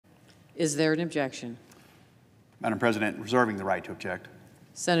Is there an objection? Madam President, reserving the right to object.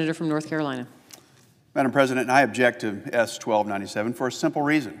 Senator from North Carolina. Madam President, I object to S. 1297 for a simple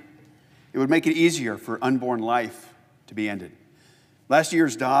reason. It would make it easier for unborn life to be ended. Last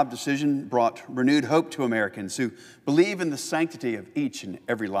year's Dobbs decision brought renewed hope to Americans who believe in the sanctity of each and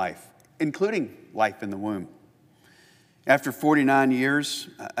every life, including life in the womb. After 49 years,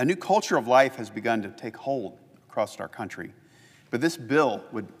 a new culture of life has begun to take hold across our country. But this bill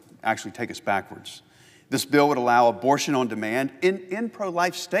would actually take us backwards. This bill would allow abortion on demand in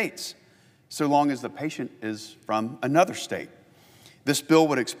pro-life states, so long as the patient is from another state. This bill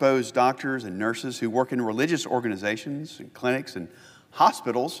would expose doctors and nurses who work in religious organizations and clinics and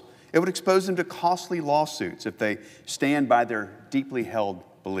hospitals. It would expose them to costly lawsuits if they stand by their deeply held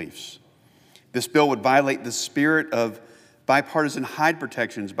beliefs. This bill would violate the spirit of bipartisan Hyde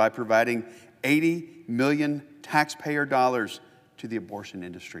protections by providing $80 million taxpayer dollars to the abortion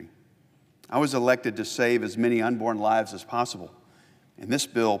industry. I was elected to save as many unborn lives as possible, and this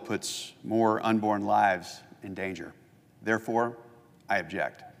bill puts more unborn lives in danger. Therefore, I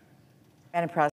object. Madam President.